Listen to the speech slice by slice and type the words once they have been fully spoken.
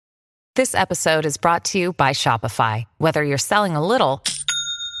This episode is brought to you by Shopify. Whether you're selling a little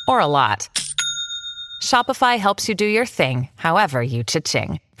or a lot, Shopify helps you do your thing, however you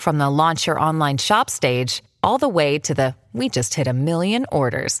cha-ching. From the launch your online shop stage, all the way to the we just hit 1 million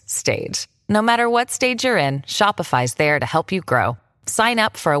orders stage. No matter what stage you're in, Shopify's there to help you grow. Sign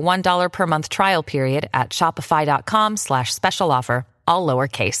up for a $1 per month trial period at shopify.com/special offer, all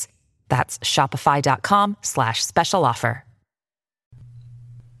lowercase. That's shopify.com/special offer.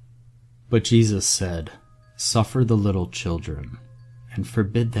 But Jesus said, "Suffer the little children, and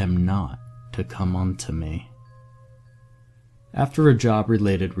forbid them not to come unto me." After a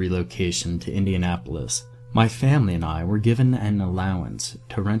job-related relocation to Indianapolis, my family and I were given an allowance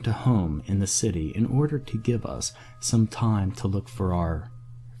to rent a home in the city in order to give us some time to look for our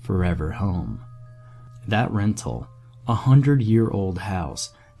forever home. That rental, a 100-year-old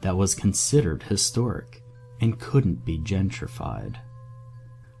house that was considered historic and couldn't be gentrified,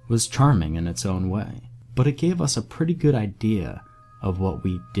 was charming in its own way, but it gave us a pretty good idea of what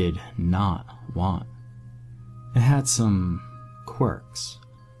we did not want. It had some quirks,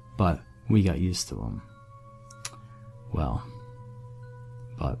 but we got used to them. Well,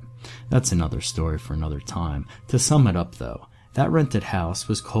 but that's another story for another time. To sum it up though, that rented house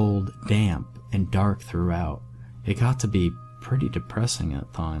was cold, damp, and dark throughout. It got to be pretty depressing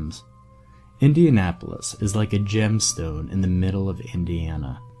at times. Indianapolis is like a gemstone in the middle of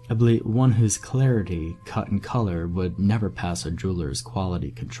Indiana. I believe one whose clarity, cut, and color would never pass a jeweler's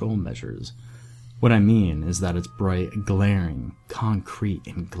quality control measures. What I mean is that it's bright, glaring, concrete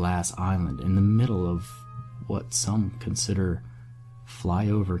and glass island in the middle of what some consider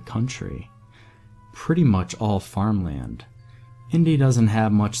flyover country. Pretty much all farmland. Indy doesn't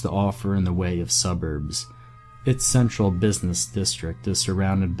have much to offer in the way of suburbs. Its central business district is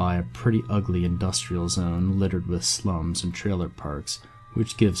surrounded by a pretty ugly industrial zone littered with slums and trailer parks,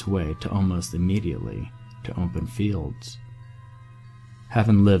 which gives way to almost immediately to open fields.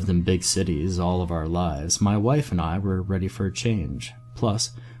 Having lived in big cities all of our lives, my wife and I were ready for a change.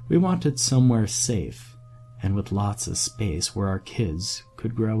 Plus, we wanted somewhere safe and with lots of space where our kids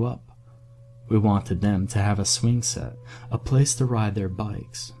could grow up. We wanted them to have a swing set, a place to ride their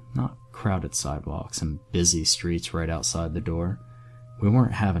bikes, not crowded sidewalks and busy streets right outside the door. We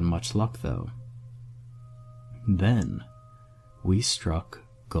weren't having much luck, though. Then we struck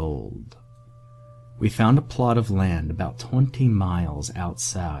gold. We found a plot of land about 20 miles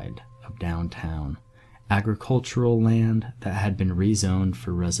outside of downtown, agricultural land that had been rezoned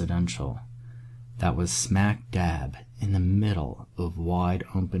for residential. That was smack dab in the middle of wide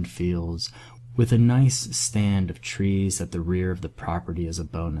open fields with a nice stand of trees at the rear of the property as a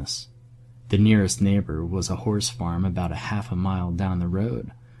bonus. The nearest neighbor was a horse farm about a half a mile down the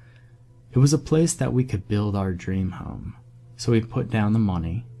road. It was a place that we could build our dream home. So we put down the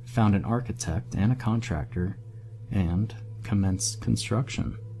money, found an architect and a contractor, and commenced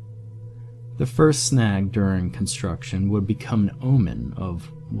construction. The first snag during construction would become an omen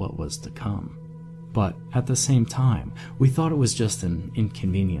of what was to come. But at the same time, we thought it was just an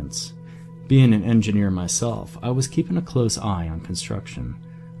inconvenience. Being an engineer myself, I was keeping a close eye on construction.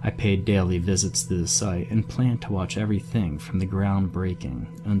 I paid daily visits to the site and planned to watch everything from the ground breaking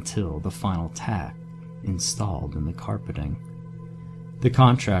until the final tack installed in the carpeting. The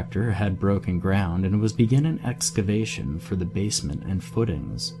contractor had broken ground and was beginning excavation for the basement and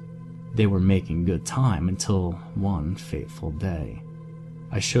footings. They were making good time until one fateful day.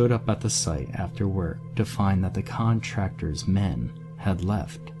 I showed up at the site after work to find that the contractor's men had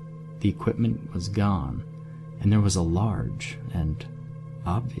left. The equipment was gone, and there was a large and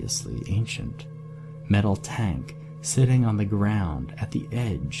obviously ancient metal tank sitting on the ground at the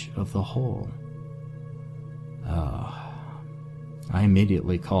edge of the hole. I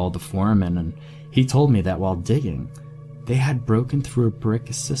immediately called the foreman, and he told me that while digging, they had broken through a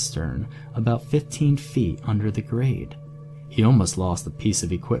brick cistern about 15 feet under the grade. He almost lost a piece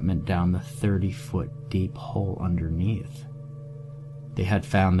of equipment down the 30-foot deep hole underneath. They had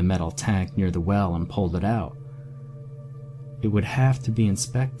found the metal tank near the well and pulled it out. It would have to be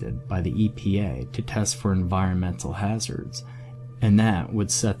inspected by the EPA to test for environmental hazards, and that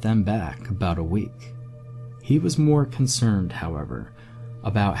would set them back about a week. He was more concerned, however,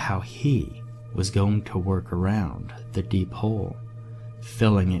 about how he was going to work around the deep hole.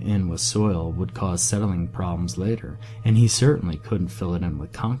 Filling it in with soil would cause settling problems later, and he certainly couldn't fill it in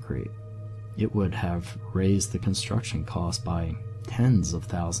with concrete. It would have raised the construction cost by tens of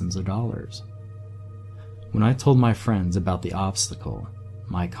thousands of dollars. When I told my friends about the obstacle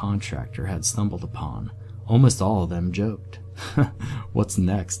my contractor had stumbled upon, almost all of them joked. What's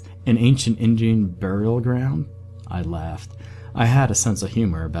next? An ancient Indian burial ground? I laughed. I had a sense of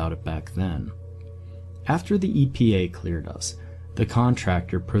humor about it back then. After the EPA cleared us, the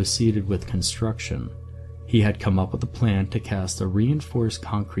contractor proceeded with construction. He had come up with a plan to cast a reinforced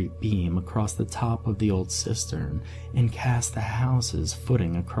concrete beam across the top of the old cistern and cast the house's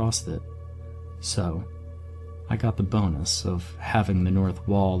footing across it. So, I got the bonus of having the north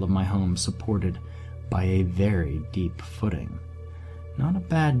wall of my home supported by a very deep footing. Not a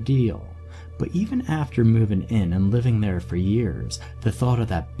bad deal, but even after moving in and living there for years, the thought of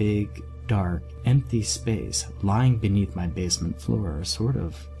that big, dark, empty space lying beneath my basement floor sort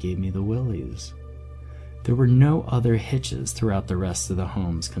of gave me the willies. There were no other hitches throughout the rest of the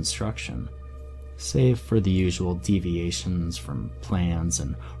home's construction, save for the usual deviations from plans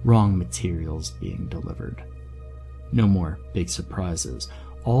and wrong materials being delivered. No more big surprises,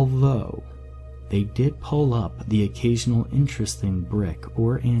 although they did pull up the occasional interesting brick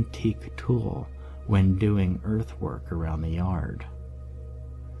or antique tool when doing earthwork around the yard.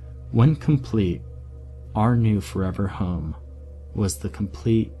 When complete, our new forever home was the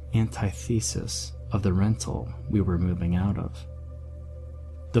complete antithesis of the rental we were moving out of.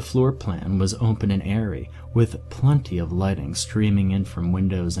 The floor plan was open and airy, with plenty of lighting streaming in from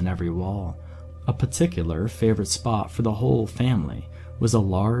windows in every wall. A particular favorite spot for the whole family was a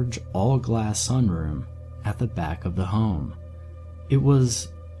large all-glass sunroom at the back of the home. It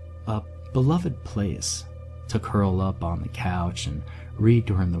was a beloved place to curl up on the couch and read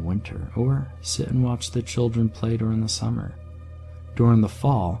during the winter, or sit and watch the children play during the summer. During the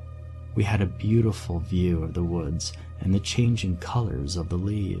fall, we had a beautiful view of the woods and the changing colors of the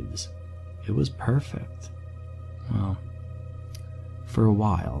leaves. It was perfect. Well, for a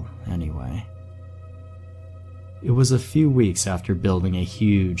while, anyway. It was a few weeks after building a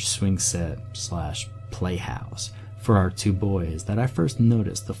huge swing set / playhouse for our 2 boys that I first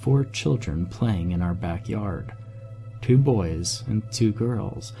noticed the 4 children playing in our backyard. 2 boys and 2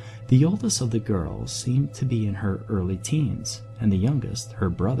 girls. The oldest of the girls seemed to be in her early teens, and the youngest, her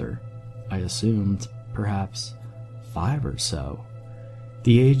brother, I assumed perhaps 5 or so,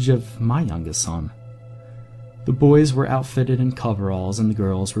 the age of my youngest son. The boys were outfitted in coveralls and the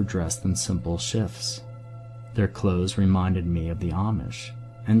girls were dressed in simple shifts. Their clothes reminded me of the Amish,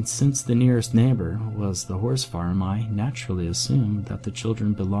 and since the nearest neighbor was the horse farm, I naturally assumed that the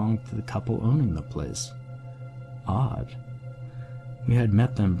children belonged to the couple owning the place. Odd. We had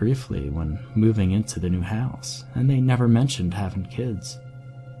met them briefly when moving into the new house, and they never mentioned having kids.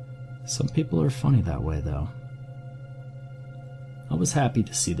 Some people are funny that way, though. I was happy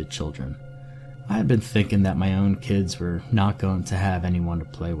to see the children. I had been thinking that my own kids were not going to have anyone to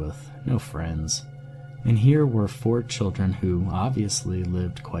play with, no friends. And here were 4 children who obviously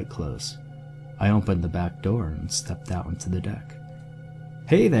lived quite close. I opened the back door and stepped out into the deck.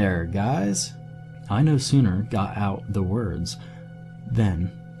 "Hey there, guys!" I no sooner got out the words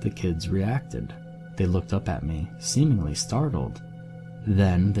than the kids reacted. They looked up at me, seemingly startled.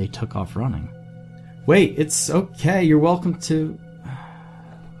 Then they took off running. "Wait, it's okay, you're welcome to..."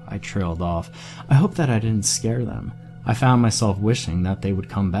 I trailed off. I hope that I didn't scare them. I found myself wishing that they would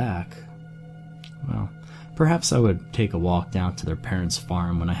come back. Well, perhaps I would take a walk down to their parents'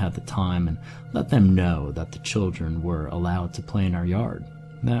 farm when I had the time and let them know that the children were allowed to play in our yard,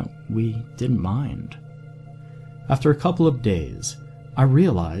 that we didn't mind. After a couple of days, I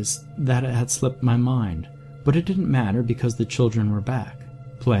realized that it had slipped my mind, but it didn't matter because the children were back,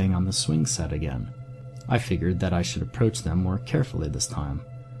 playing on the swing set again. I figured that I should approach them more carefully this time.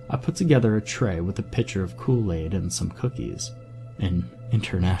 I put together a tray with a pitcher of Kool-Aid and some cookies, an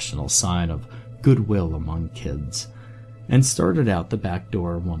international sign of goodwill among kids, and started out the back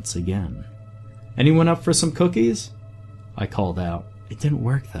door once again. "Anyone up for some cookies?" I called out. It didn't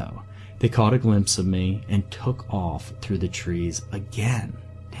work, though. They caught a glimpse of me and took off through the trees again.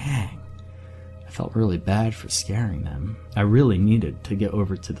 Dang. I felt really bad for scaring them. I really needed to get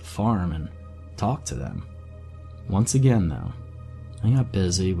over to the farm and talk to them. Once again, though, I got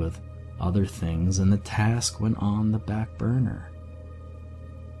busy with other things and the task went on the back burner.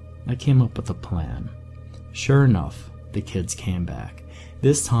 I came up with a plan. Sure enough, the kids came back.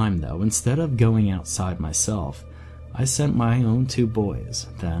 This time, though, instead of going outside myself, I sent my own 2 boys,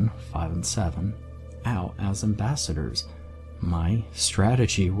 then 5 and 7, out as ambassadors. My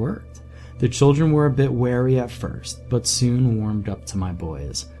strategy worked. The children were a bit wary at first, but soon warmed up to my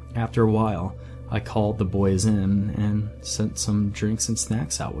boys. After a while, I called the boys in and sent some drinks and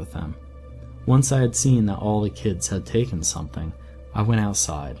snacks out with them. Once I had seen that all the kids had taken something, I went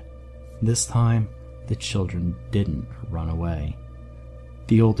outside. This time, the children didn't run away.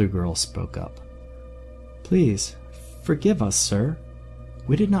 The older girl spoke up. "Please, forgive us, sir.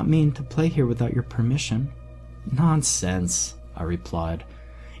 We did not mean to play here without your permission." "Nonsense," I replied.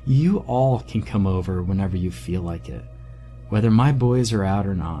 "You all can come over whenever you feel like it. Whether my boys are out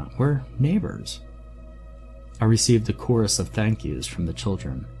or not, we're neighbors." I received a chorus of thank yous from the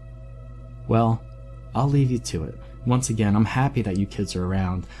children. "Well, I'll leave you to it. Once again, I'm happy that you kids are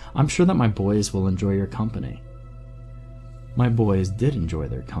around. I'm sure that my boys will enjoy your company." My boys did enjoy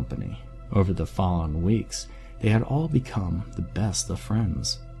their company. Over the following weeks, they had all become the best of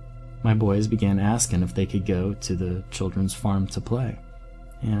friends. My boys began asking if they could go to the children's farm to play,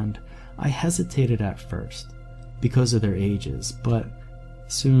 and I hesitated at first because of their ages, but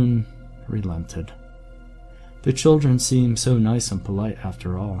soon relented. The children seemed so nice and polite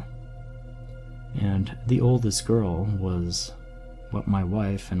after all, and the oldest girl was what my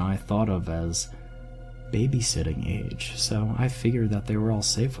wife and I thought of as babysitting age, so I figured that they were all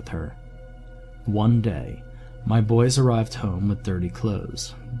safe with her. One day, my boys arrived home with dirty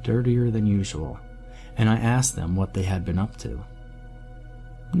clothes, dirtier than usual, and I asked them what they had been up to.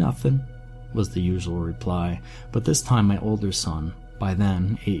 "Nothing," was the usual reply, but this time my older son, by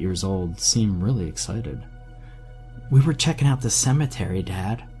then 8 years old, seemed really excited. "We were checking out the cemetery,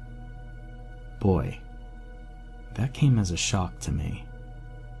 Dad." Boy, that came as a shock to me.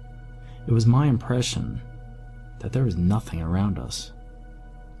 It was my impression that there was nothing around us.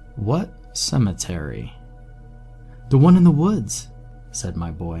 "What cemetery?" "The one in the woods," said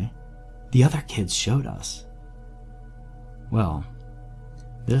my boy. "The other kids showed us." Well,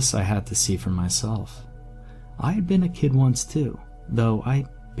 this I had to see for myself. I had been a kid once too, though I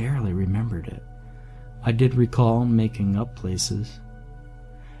barely remembered it. I did recall making up places.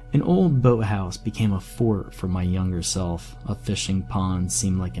 An old boathouse became a fort for my younger self. A fishing pond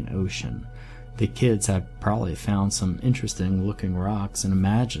seemed like an ocean. The kids had probably found some interesting looking rocks and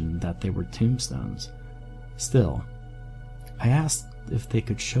imagined that they were tombstones. Still, I asked if they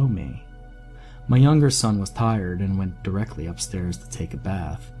could show me. My younger son was tired and went directly upstairs to take a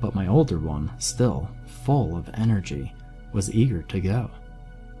bath, but my older one, still full of energy, was eager to go.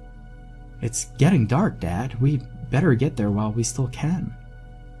 "It's getting dark, Dad. We better get there while we still can."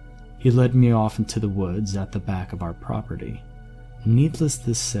 He led me off into the woods at the back of our property. Needless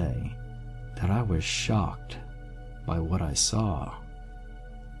to say that I was shocked by what I saw.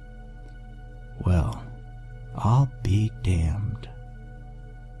 "Well, I'll be damned,"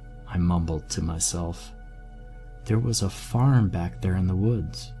 I mumbled to myself. There was a farm back there in the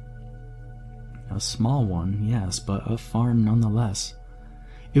woods. A small one, yes, but a farm nonetheless.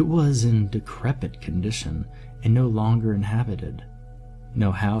 It was in decrepit condition and no longer inhabited.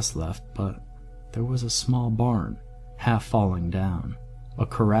 No house left, but there was a small barn, half falling down, a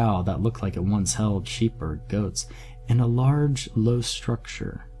corral that looked like it once held sheep or goats, and a large, low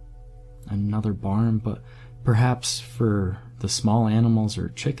structure. Another barn, but perhaps for the small animals or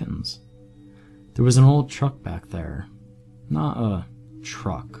chickens. There was an old truck back there. Not a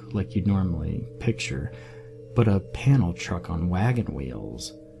truck like you'd normally picture, but a panel truck on wagon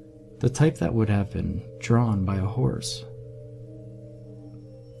wheels, the type that would have been drawn by a horse.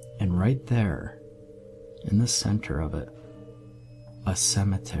 And right there, in the center of it, a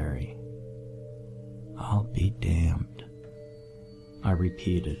cemetery. "I'll be damned," I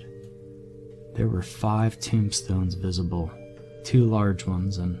repeated. There were 5 tombstones visible, 2 large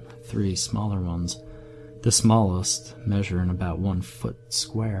ones and 3 smaller ones, the smallest measuring about 1 foot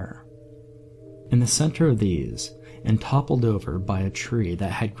square. In the center of these, and toppled over by a tree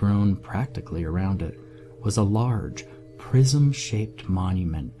that had grown practically around it, was a large, prism-shaped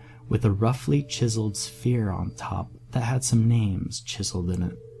monument with a roughly chiseled sphere on top that had some names chiseled in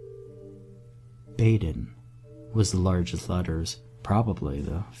it. Baden was the largest letters, probably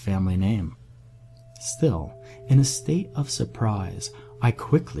the family name. Still, in a state of surprise, I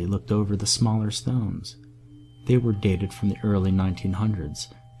quickly looked over the smaller stones. They were dated from the early 1900s,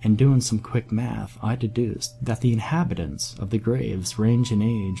 and doing some quick math, I deduced that the inhabitants of the graves range in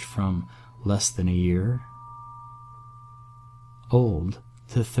age from less than a year old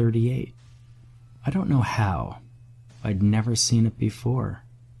to 38. I don't know how. I'd never seen it before.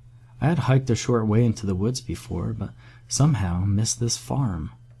 I had hiked a short way into the woods before, but somehow missed this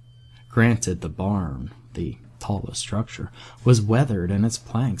farm. Granted, the barn, the tallest structure, was weathered and its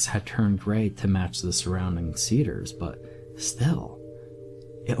planks had turned gray to match the surrounding cedars, but still,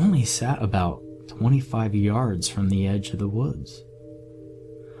 it only sat about 25 yards from the edge of the woods.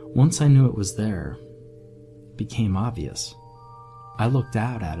 Once I knew it was there, it became obvious. I looked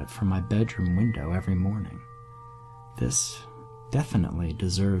out at it from my bedroom window every morning. This definitely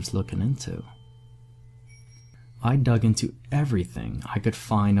deserves looking into. I dug into everything I could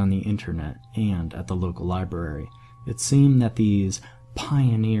find on the internet and at the local library. It seemed that these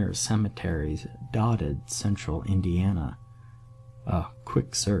pioneer cemeteries dotted central Indiana. A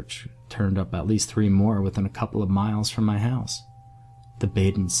quick search turned up at least 3 more within a couple of miles from my house. The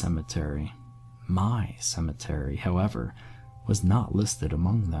Baden Cemetery, my cemetery, however, was not listed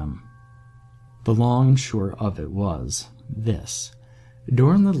among them. The long and short of it was this.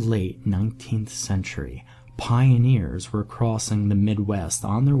 During the late 19th century, pioneers were crossing the Midwest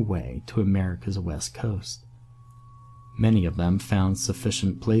on their way to America's West Coast. Many of them found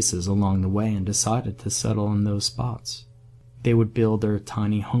sufficient places along the way and decided to settle in those spots. They would build their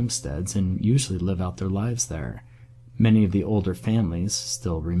tiny homesteads and usually live out their lives there. Many of the older families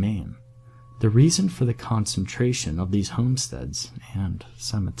still remain. The reason for the concentration of these homesteads and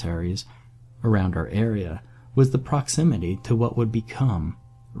cemeteries around our area was the proximity to what would become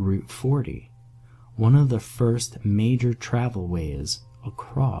Route 40, one of the first major travel ways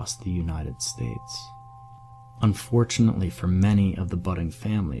across the United States. Unfortunately for many of the budding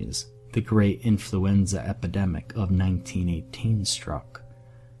families, the great influenza epidemic of 1918 struck.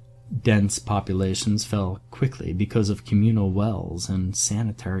 Dense populations fell quickly because of communal wells and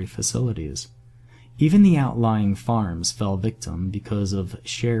sanitary facilities. Even the outlying farms fell victim because of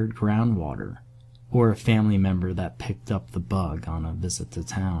shared groundwater, or a family member that picked up the bug on a visit to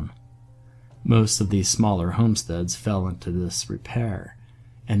town. Most of these smaller homesteads fell into disrepair,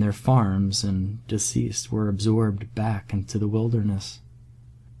 and their farms and deceased were absorbed back into the wilderness.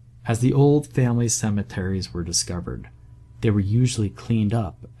 As the old family cemeteries were discovered, they were usually cleaned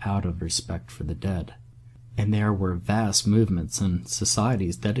up out of respect for the dead, and there were vast movements and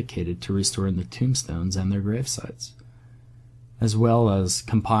societies dedicated to restoring the tombstones and their gravesites, as well as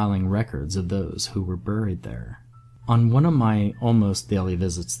compiling records of those who were buried there. On one of my almost daily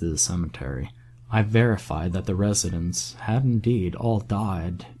visits to the cemetery, I verified that the residents had indeed all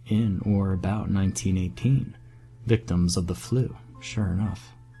died in or about 1918, victims of the flu, sure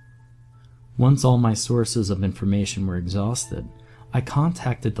enough. Once all my sources of information were exhausted, I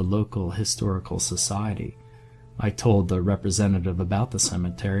contacted the local historical society. I told the representative about the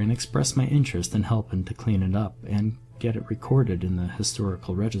cemetery and expressed my interest in helping to clean it up and get it recorded in the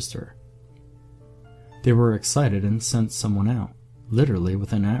historical register. They were excited and sent someone out, literally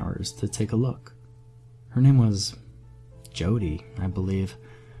within hours, to take a look. Her name was Jody, I believe.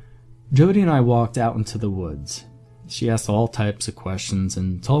 Jody and I walked out into the woods. She asked all types of questions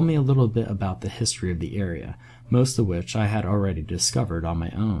and told me a little bit about the history of the area, most of which I had already discovered on my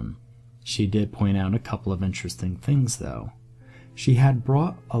own. She did point out a couple of interesting things, though. She had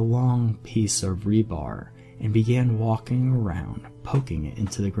brought a long piece of rebar and began walking around, poking it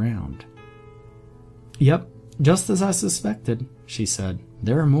into the ground. "Yep, just as I suspected," she said.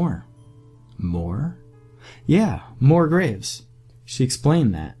 "There are more." "More?" "Yeah, more graves." She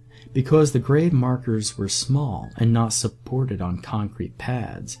explained that because the grave markers were small and not supported on concrete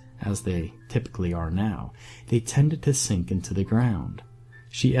pads, as they typically are now, they tended to sink into the ground.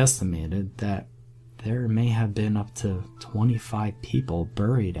 She estimated that there may have been up to 25 people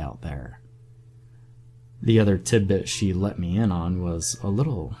buried out there. The other tidbit she let me in on was a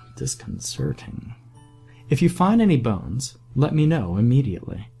little disconcerting. "If you find any bones, let me know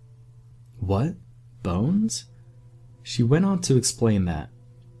immediately." "What? Bones?" She went on to explain that,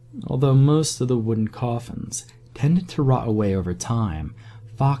 although most of the wooden coffins tended to rot away over time,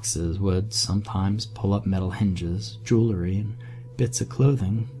 foxes would sometimes pull up metal hinges, jewelry, and bits of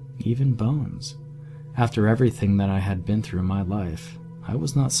clothing, even bones. After everything that I had been through in my life, I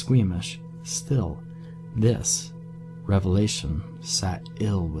was not squeamish. Still, this revelation sat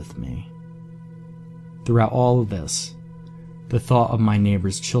ill with me. Throughout all of this, the thought of my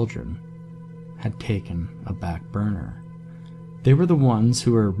neighbor's children had taken a back burner. They were the ones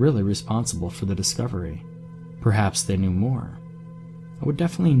who were really responsible for the discovery. Perhaps they knew more. I would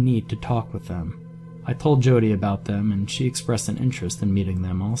definitely need to talk with them. I told Jody about them, and she expressed an interest in meeting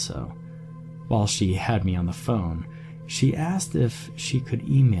them also. While she had me on the phone, she asked if she could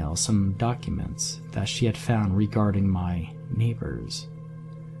email some documents that she had found regarding my neighbors,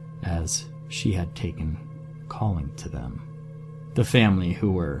 as she had taken calling to them. The family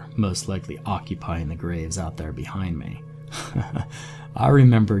who were most likely occupying the graves out there behind me. I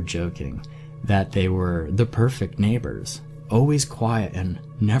remember joking that they were the perfect neighbors, always quiet and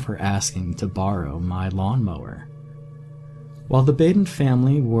never asking to borrow my lawnmower. While the Baden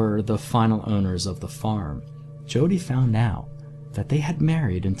family were the final owners of the farm, Jody found out that they had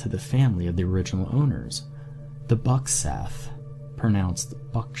married into the family of the original owners, the Bucksath, pronounced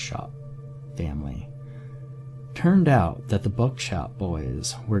Buckshot, family. Turned out that the Buckshot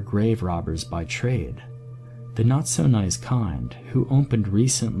boys were grave robbers by trade, the not-so-nice kind who opened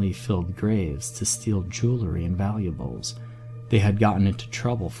recently filled graves to steal jewelry and valuables. They had gotten into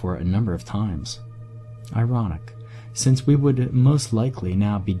trouble for it a number of times. Ironic, since we would most likely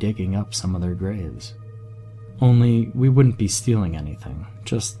now be digging up some of their graves. Only we wouldn't be stealing anything,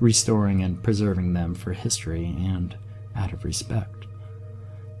 just restoring and preserving them for history and out of respect.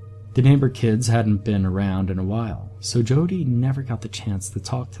 The neighbor kids hadn't been around in a while, so Jody never got the chance to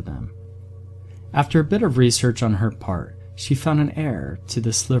talk to them. After a bit of research on her part, she found an heir to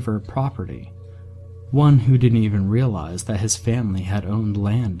the sliver of property, one who didn't even realize that his family had owned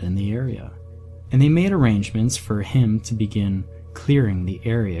land in the area, and they made arrangements for him to begin clearing the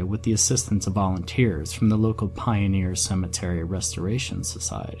area with the assistance of volunteers from the local Pioneer Cemetery Restoration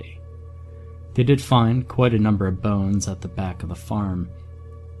Society. They did find quite a number of bones at the back of the farm,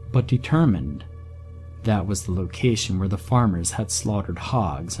 but determined that was the location where the farmers had slaughtered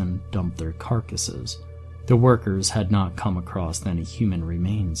hogs and dumped their carcasses. The workers had not come across any human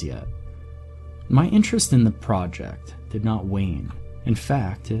remains yet. My interest in the project did not wane. In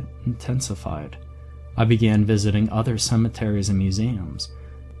fact, it intensified. I began visiting other cemeteries and museums.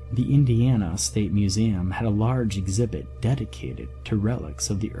 The Indiana State Museum had a large exhibit dedicated to relics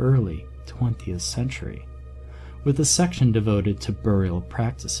of the early 20th century, with a section devoted to burial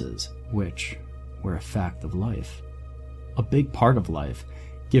practices, which were a fact of life. A big part of life,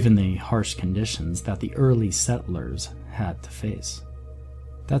 given the harsh conditions that the early settlers had to face.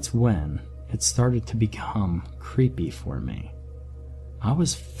 That's when it started to become creepy for me. I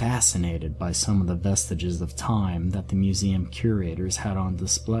was fascinated by some of the vestiges of time that the museum curators had on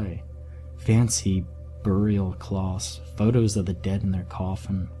display. Fancy burial cloths, photos of the dead in their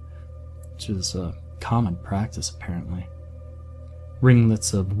coffin, which is a common practice apparently.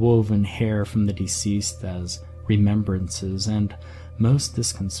 Ringlets of woven hair from the deceased as remembrances, and, most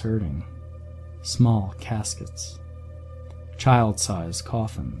disconcerting, small caskets. Child-sized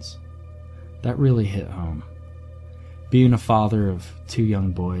coffins. That really hit home. Being a father of 2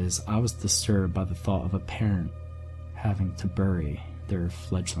 young boys, I was disturbed by the thought of a parent having to bury their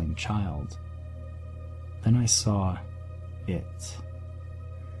fledgling child. Then I saw it.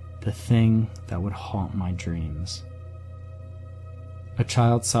 The thing that would haunt my dreams. A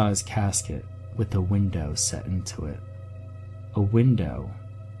child-sized casket with a window set into it. A window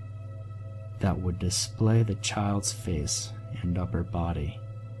that would display the child's face and upper body.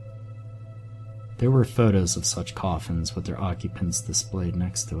 There were photos of such coffins with their occupants displayed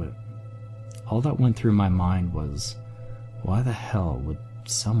next to it. All that went through my mind was, why the hell would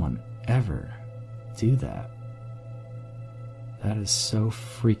someone ever do that? That is so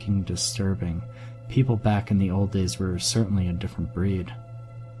freaking disturbing. People back in the old days were certainly a different breed.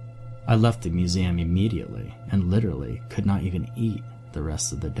 I left the museum immediately and literally could not even eat the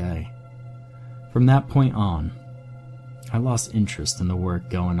rest of the day. From that point on, I lost interest in the work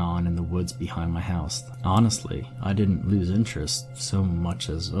going on in the woods behind my house. Honestly, I didn't lose interest so much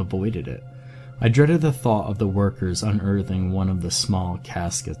as avoided it. I dreaded the thought of the workers unearthing one of the small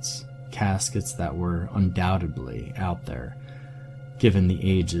caskets that were undoubtedly out there, given the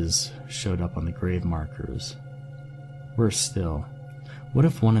ages showed up on the grave markers. Worse still, what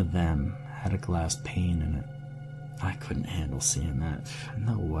if one of them had a glass pane in it? I couldn't handle seeing that.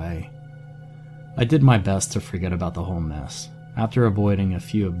 No way. I did my best to forget about the whole mess. After avoiding a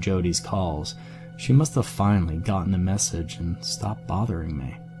few of Jody's calls, she must have finally gotten the message and stopped bothering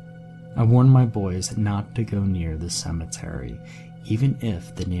me. I warned my boys not to go near the cemetery, even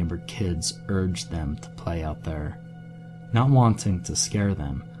if the neighbor kids urged them to play out there. Not wanting to scare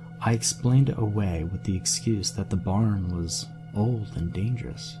them, I explained it away with the excuse that the barn was old and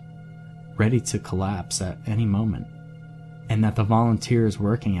dangerous, ready to collapse at any moment, and that the volunteers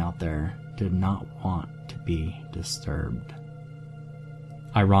working out there did not want to be disturbed.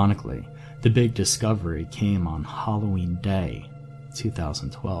 Ironically, the big discovery came on Halloween Day,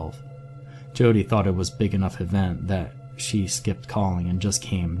 2012. Jody thought it was a big enough event that she skipped calling and just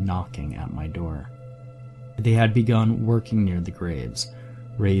came knocking at my door. They had begun working near the graves,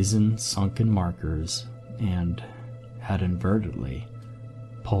 raising sunken markers, and had inadvertently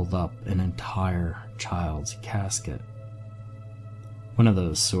pulled up an entire child's casket. One of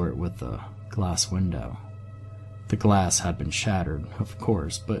those sort with a glass window. The glass had been shattered, of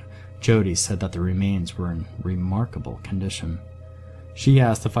course, but Jody said that the remains were in remarkable condition. She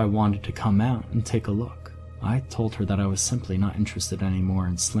asked if I wanted to come out and take a look. I told her that I was simply not interested anymore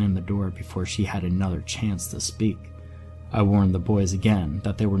and slammed the door before she had another chance to speak. I warned the boys again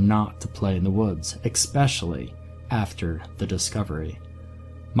that they were not to play in the woods, especially after the discovery.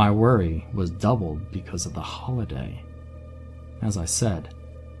 My worry was doubled because of the holiday. As I said,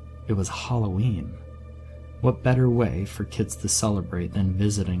 it was Halloween. What better way for kids to celebrate than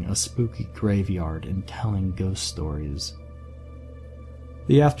visiting a spooky graveyard and telling ghost stories?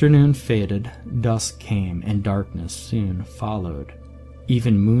 The afternoon faded, dusk came, and darkness soon followed.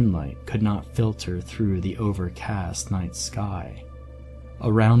 Even moonlight could not filter through the overcast night sky.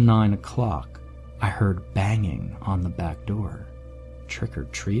 Around 9 o'clock, I heard banging on the back door.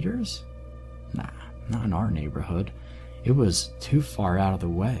 Trick-or-treaters? Nah, not in our neighborhood. It was too far out of the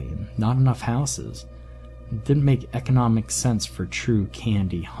way, and not enough houses. It didn't make economic sense for true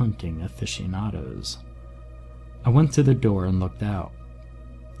candy hunting aficionados. I went to the door and looked out.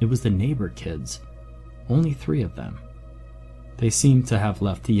 It was the neighbor kids, only 3 of them. They seemed to have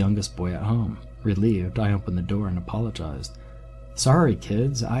left the youngest boy at home. Relieved, I opened the door and apologized. Sorry,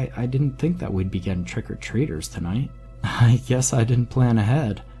 kids, I didn't think that we'd be getting trick-or-treaters tonight. I guess I didn't plan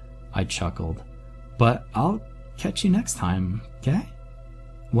ahead, I chuckled. But I'll catch you next time, okay?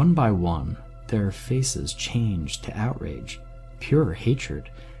 One by one, their faces changed to outrage, pure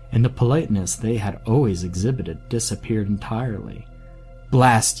hatred, and the politeness they had always exhibited disappeared entirely.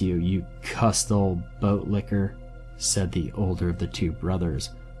 Blast you, you cussed old boat licker, said the older of the 2 brothers.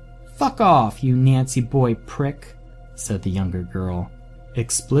 Fuck off, you Nancy boy prick, said the younger girl,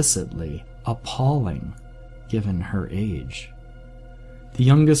 explicitly appalling, given her age. The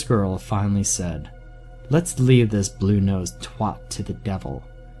youngest girl finally said, Let's leave this blue-nosed twat to the devil,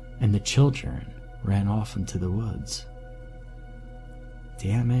 and the children ran off into the woods.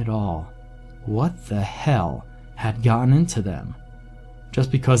 Damn it all, what the hell had gotten into them? Just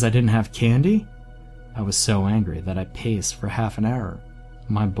because I didn't have candy? I was so angry that I paced for half an hour.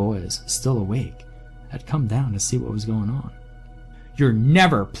 My boys, still awake, had come down to see what was going on. You're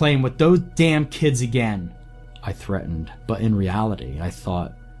never playing with those damn kids again, I threatened, but in reality I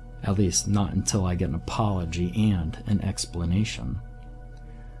thought, at least not until I get an apology and an explanation.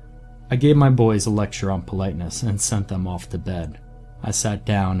 I gave my boys a lecture on politeness and sent them off to bed. I sat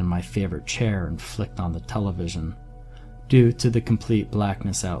down in my favorite chair and flicked on the television. Due to the complete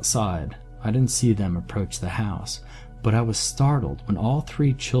blackness outside, I didn't see them approach the house, but I was startled when all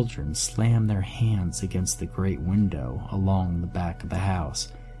 3 children slammed their hands against the great window along the back of the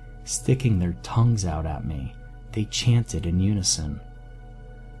house. Sticking their tongues out at me, they chanted in unison.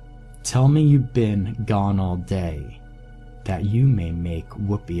 Tell me you've been gone all day, that you may make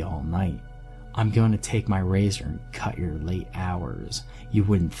whoopee all night. I'm going to take my razor and cut your late hours. You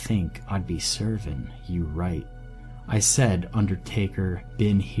wouldn't think I'd be serving you right. I said, Undertaker,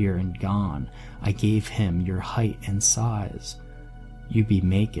 been here and gone. I gave him your height and size. You be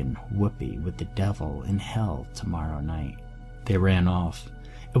making whoopee with the devil in hell tomorrow night. They ran off.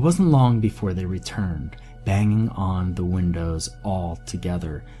 It wasn't long before they returned, banging on the windows all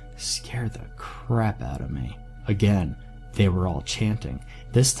together. Scared the crap out of me. Again, they were all chanting,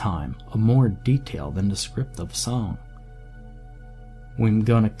 this time a more detailed and descriptive song. We're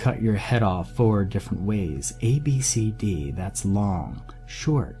gonna cut your head off 4 different ways. A, B, C, D, that's long,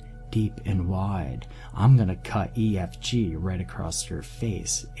 short, deep, and wide. I'm gonna cut E, F, G right across your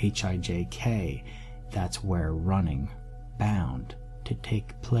face. H, I, J, K, that's where running, bound, to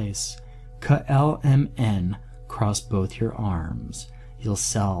take place. Cut L, M, N, cross both your arms. You'll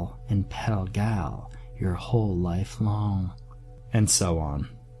sell and peddle gal your whole life long. And so on.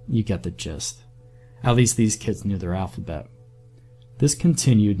 You get the gist. At least these kids knew their alphabet. This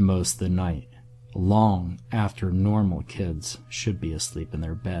continued most of the night, long after normal kids should be asleep in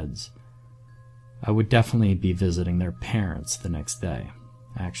their beds. I would definitely be visiting their parents the next day,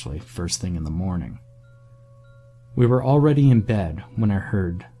 actually first thing in the morning. We were already in bed when I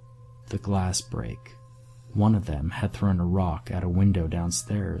heard the glass break. One of them had thrown a rock at a window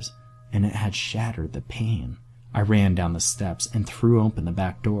downstairs, and it had shattered the pane. I ran down the steps and threw open the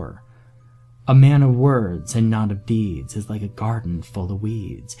back door. A man of words and not of deeds is like a garden full of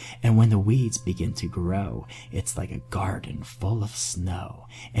weeds, and when the weeds begin to grow, it's like a garden full of snow,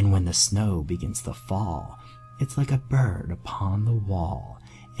 and when the snow begins to fall, it's like a bird upon the wall,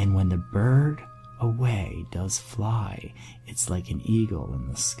 and when the bird away does fly, it's like an eagle in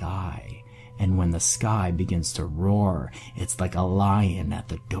the sky. And when the sky begins to roar, it's like a lion at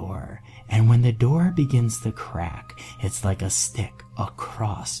the door. And when the door begins to crack, it's like a stick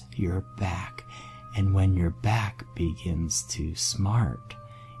across your back. And when your back begins to smart,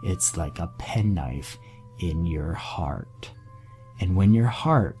 it's like a penknife in your heart. And when your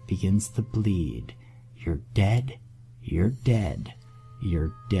heart begins to bleed, you're dead, you're dead,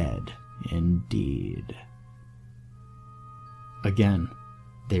 you're dead indeed. Again,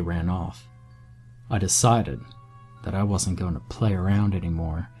 they ran off. I decided that I wasn't going to play around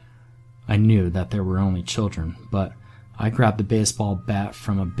anymore. I knew that there were only children, but I grabbed the baseball bat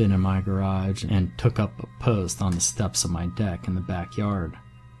from a bin in my garage and took up a post on the steps of my deck in the backyard.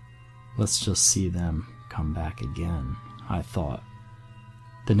 Let's just see them come back again, I thought.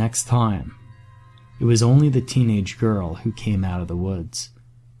 The next time, it was only the teenage girl who came out of the woods.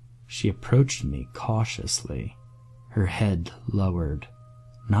 She approached me cautiously, her head lowered,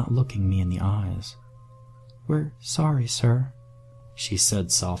 not looking me in the eyes. "We're sorry, sir," she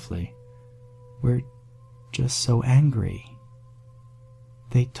said softly. "We're just so angry.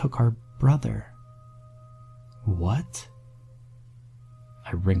 They took our brother." "What?"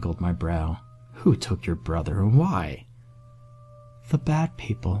 I wrinkled my brow. "Who took your brother and why?" "The bad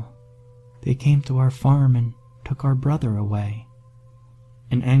people. They came to our farm and took our brother away."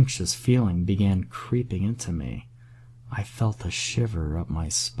 An anxious feeling began creeping into me. I felt a shiver up my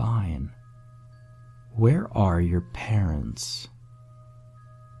spine. "Where are your parents?"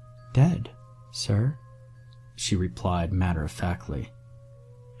 "Dead, sir," she replied matter-of-factly.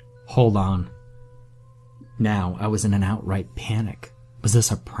 "Hold on." Now I was in an outright panic. Was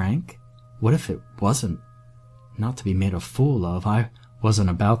this a prank? What if it wasn't? Not to be made a fool of, I wasn't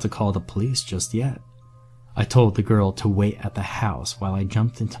about to call the police just yet. I told the girl to wait at the house while I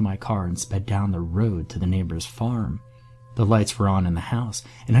jumped into my car and sped down the road to the neighbor's farm. The lights were on in the house,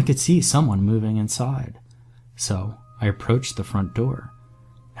 and I could see someone moving inside. So I approached the front door.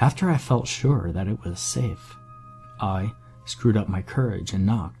 After I felt sure that it was safe, I screwed up my courage and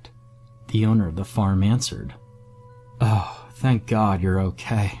knocked. The owner of the farm answered. "Oh, thank God you're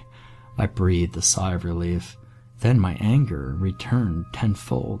okay." I breathed a sigh of relief. Then my anger returned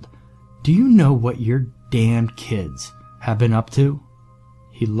tenfold. "Do you know what your damned kids have been up to?"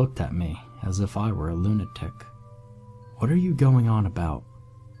 He looked at me as if I were a lunatic. "What are you going on about?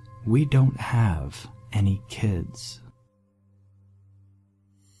 We don't have any kids."